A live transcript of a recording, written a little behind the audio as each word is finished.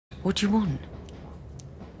What do you want?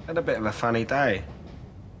 Had a bit of a funny day.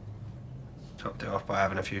 Topped it off by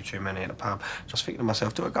having a few too many at the pub. Just thinking to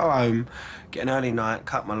myself, do I go home, get an early night,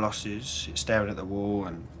 cut my losses, sit staring at the wall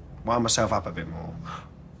and wind myself up a bit more?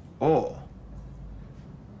 Or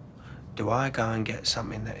do I go and get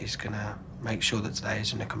something that is gonna make sure that today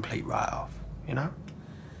isn't a complete write-off, you know?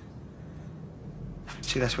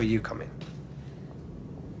 See, that's where you come in.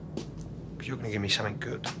 Because you're gonna give me something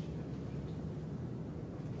good.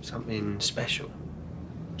 Something special.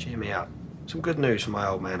 Cheer me up. Some good news for my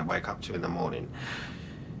old man to wake up to in the morning.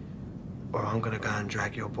 Or I'm gonna go and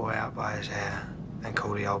drag your boy out by his hair and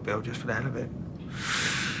call the old bill just for the hell of it.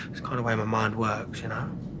 It's the kind of way my mind works, you know?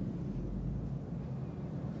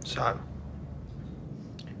 So,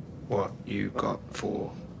 what you got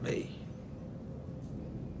for me?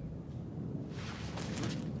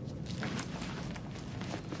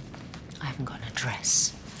 I haven't got an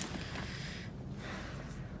address.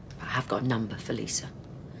 But I have got a number for Lisa.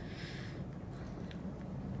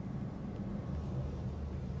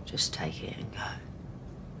 Just take it and go.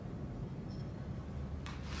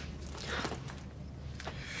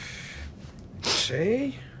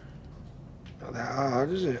 See? Not that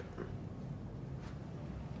hard, is it?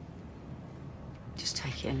 Just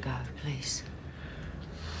take it and go, please.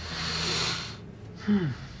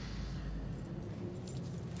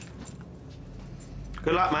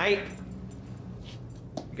 Good luck, mate.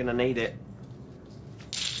 You're gonna need it.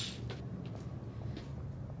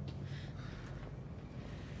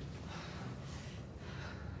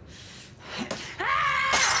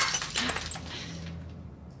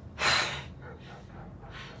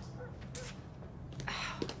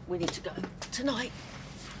 We need to go tonight.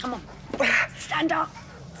 Come on. Stand up.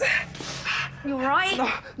 You all right?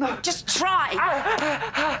 No, no. Just try.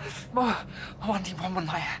 One more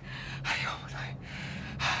night.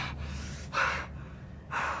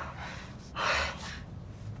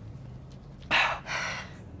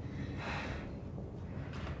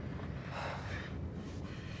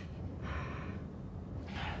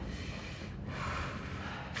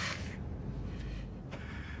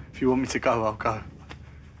 If you want me to go, I'll go.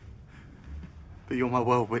 But you're my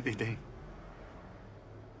world, Whitney Dean.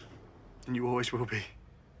 And you always will be.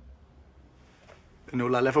 And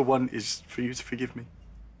all I'll ever want is for you to forgive me.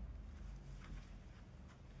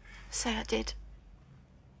 Say I did.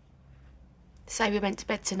 Say we went to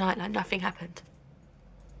bed tonight like nothing happened.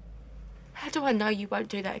 How do I know you won't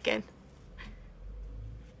do that again?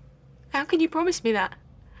 How can you promise me that?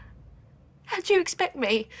 How do you expect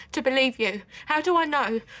me to believe you? How do I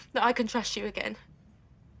know that I can trust you again?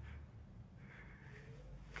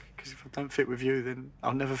 Because if I don't fit with you, then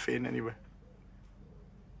I'll never fit in anywhere.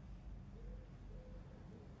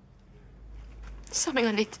 It's something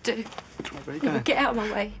I need to do. Where are you going? Get out of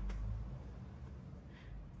my way.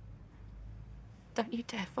 Don't you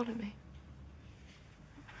dare follow me.